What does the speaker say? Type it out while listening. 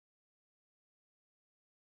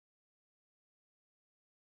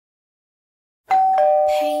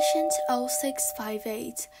Patient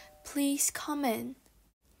 0658, please come in.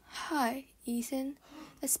 Hi, Ethan.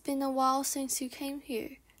 It's been a while since you came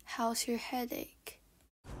here. How's your headache?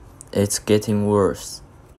 It's getting worse.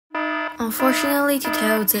 Unfortunately to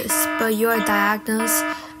tell this, but you are diagnosed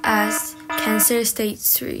as cancer stage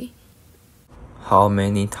 3. How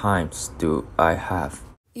many times do I have?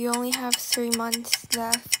 You only have 3 months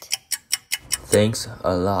left. Thanks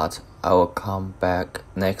a lot. I will come back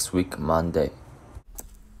next week Monday.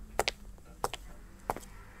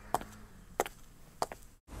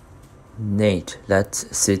 Nate,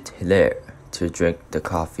 let's sit there to drink the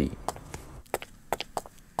coffee.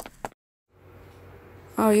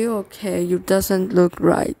 Are you okay? You doesn't look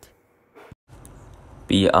right.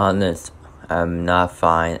 Be honest, I'm not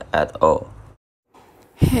fine at all.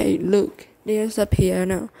 Hey, look, there's a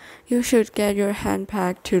piano. You should get your hand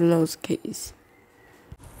back to those keys.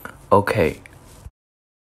 Okay.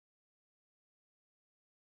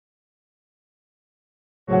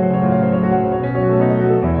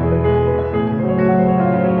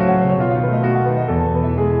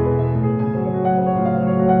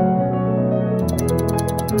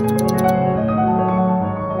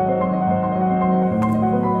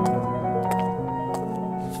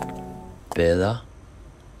 Bella?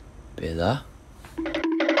 Bella?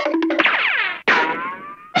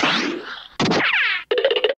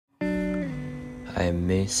 I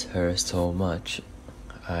miss her so much.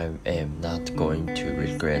 I am not going to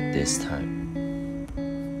regret this time.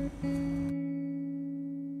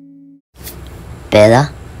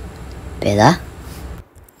 Bella? Bella?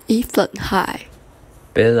 Ethan, hi.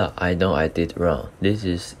 Bella, I know I did wrong. This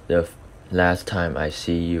is the last time I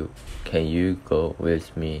see you. Can you go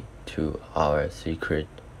with me to our secret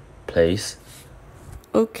place?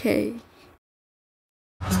 Okay.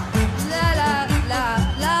 I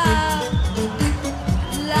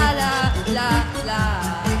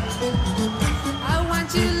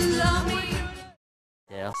want you to love me.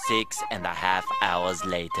 6.5 hours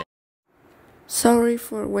later. Sorry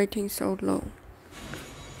for waiting so long.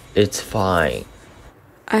 It's fine.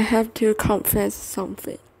 I have to confess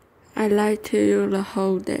something. I lied to you the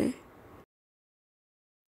whole day.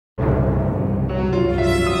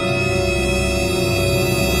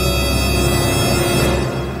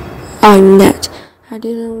 I'm Nat. I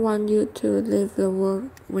didn't want you to leave the world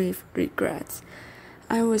with regrets.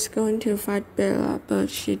 I was going to fight Bella, but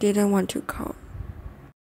she didn't want to come.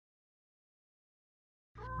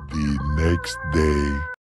 The next day.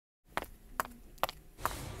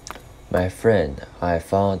 My friend, I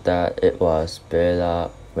found that it was Bella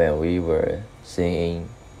when we were singing,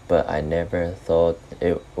 but I never thought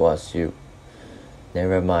it was you.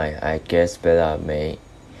 Never mind, I guess Bella may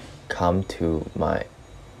come to my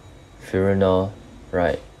funeral,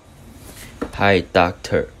 right? Hi,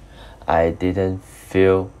 doctor. I didn't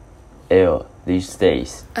feel ill these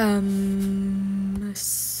days.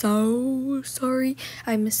 So sorry.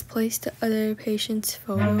 I misplaced the other patient's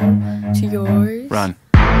photo to yours. Run.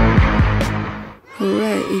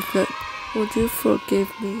 Hooray, Ethan. Would you forgive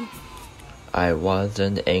me? I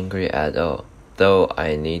wasn't angry at all, though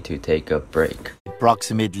I need to take a break.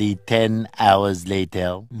 Approximately 10 hours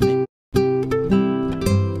later.